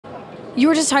You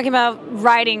were just talking about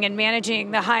riding and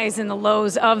managing the highs and the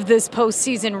lows of this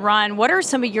postseason run. What are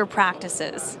some of your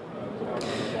practices?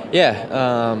 Yeah,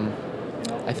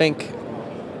 I think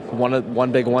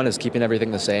one big one is keeping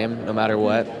everything the same no matter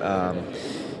what,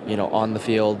 on the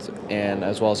field and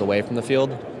as well as away from the field.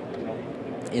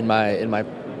 In my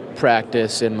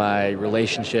practice, in my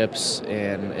relationships,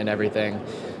 and everything,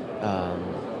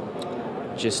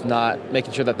 just not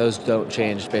making sure that those don't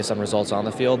change based on results on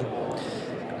the field.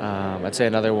 I'd say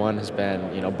another one has been,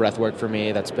 breath work for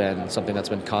me. That's been something that's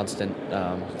been constant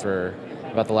for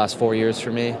about the last 4 years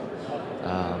for me,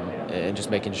 and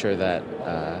just making sure that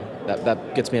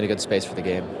that gets me in a good space for the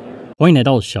game. 欢迎来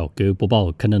到小哥播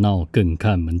报，看热闹更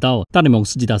看门道。大联盟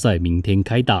世界大赛明天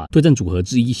开打，对战组合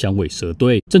之一响尾蛇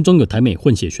队，阵中有台美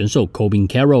混血选手 Corbin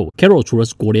Carroll。Carroll 除了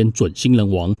是国联准新人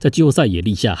王，在季后赛也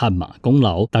立下汗马功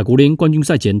劳。打国联冠军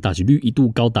赛前，打击率一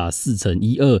度高达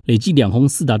4.12%，累计2轰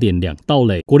4打点2盗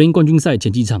垒。国联冠军赛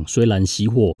前几场虽然熄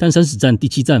火，但生死战第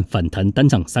7战反弹单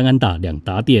场3安打2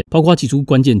打点，包括击出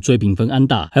关键追平分安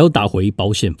打，还有打回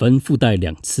保险分，附带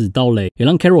2次盗垒，也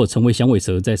让 Carroll 成为响尾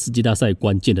蛇在世界大赛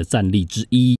关键的战力之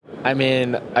一。I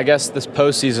mean, I guess this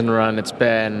postseason run, it's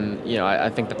been, I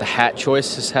think that the hat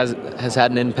choice has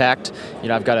had an impact.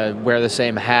 I've got to wear the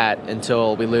same hat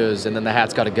until we lose, and then the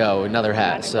hat's got to go, another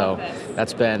hat. So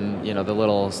that's been, the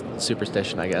little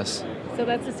superstition, I guess. So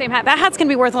that's the same hat. That hat's going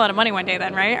to be worth a lot of money one day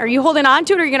then, right? Are you holding on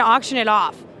to it, or are you going to auction it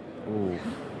off? Ooh.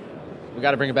 We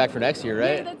got to bring it back for next year,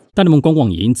 right? Yeah, 大联盟官网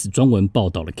也因此专文报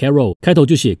道了 Carroll， 开头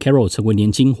就写 Carroll 成为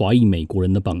年轻华裔美国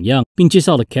人的榜样，并介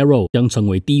绍了 Carroll 将成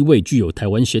为第一位具有台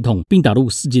湾血统并打入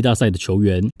世界大赛的球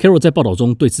员。Carroll 在报道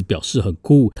中对此表示很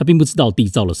酷，他并不知道缔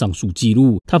造了上述纪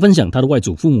录。他分享他的外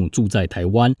祖父母住在台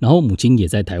湾，然后母亲也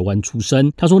在台湾出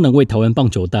生。他说能为台湾棒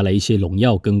球带来一些荣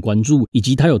耀跟关注，以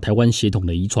及他有台湾血统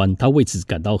的遗传，他为此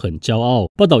感到很骄傲。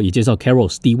报道也介绍 Carroll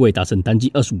是第一位达成单季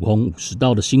25轰50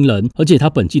盗的新人，而且他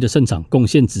本季的胜场贡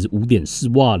献值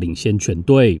5.4瓦，领先全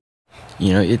队。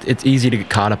It's easy to get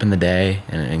caught up in the day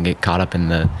and get caught up in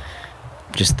the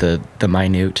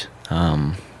minute,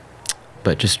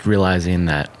 but just realizing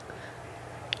that,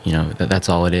 that's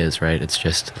all it is, right? It's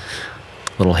just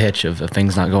a little hitch of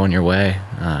things not going your way.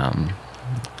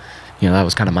 That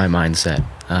was kind of my mindset.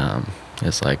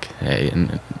 It's like, hey,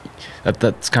 and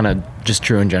that's kind of just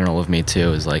true in general of me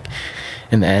too, is like,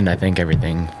 in the end, I think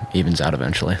everything evens out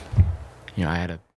eventually. I had a